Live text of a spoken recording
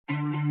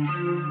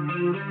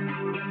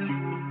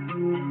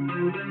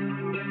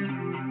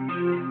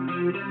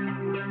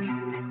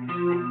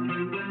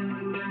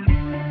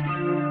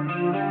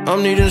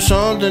I'm needing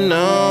something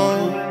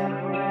now.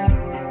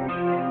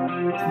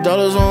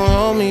 Dollars won't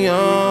hold me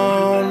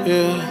on,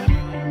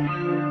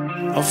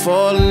 yeah. I've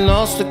fallen,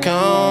 lost the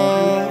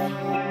count.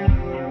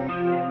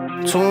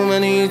 Too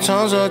many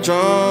times I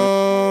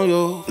drown,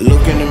 yo.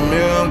 Look in the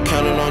mirror, I'm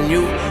counting on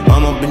you.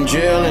 I'm up in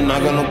jail and I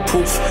got no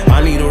proof.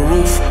 I need a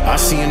roof, I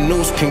see a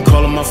noose. Can't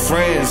call them my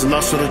friends,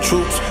 lost of the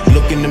troops.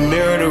 Look in the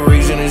mirror, the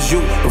reason is you.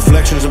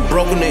 Reflections are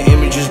broken, the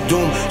image is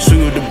doomed. So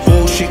you the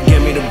bullshit,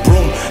 get me the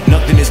broom.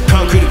 Nothing is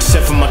concrete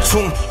except for my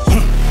tomb.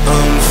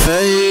 I'm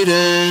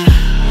fading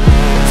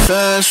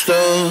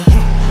faster,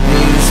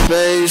 need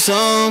space,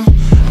 I'm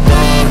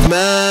dark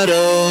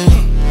matter.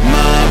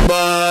 My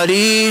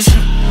body's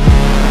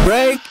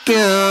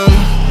breaking,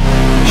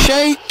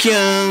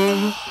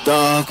 shaking,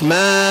 dark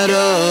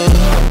matter.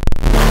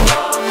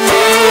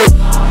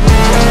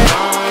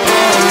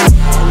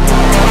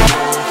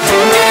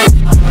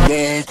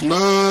 Dark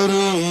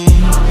matter.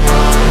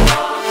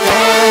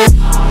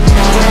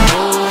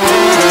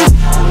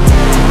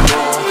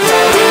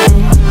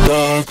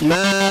 Dark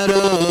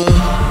matter.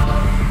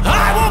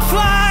 I will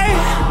fly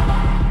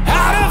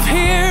out of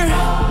here.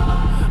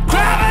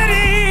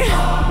 Gravity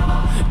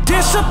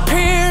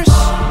disappears.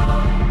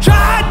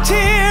 Dry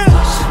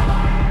tears,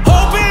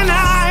 open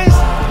eyes,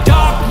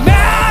 dark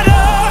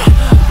matter,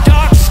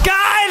 dark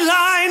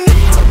skyline.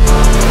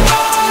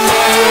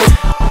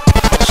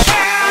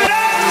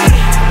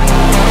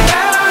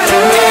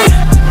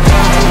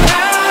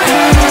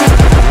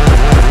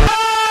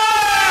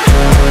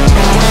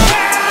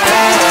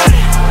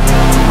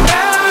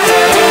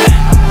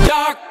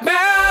 Dark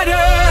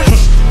matter.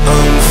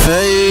 I'm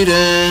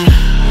fading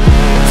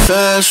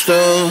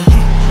faster,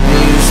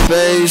 need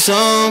space,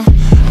 I'm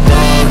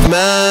dark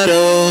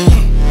matter.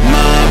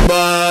 My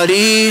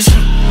body's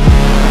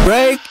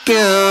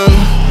breaking,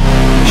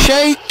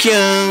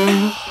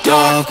 shaking,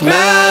 dark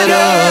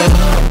matter.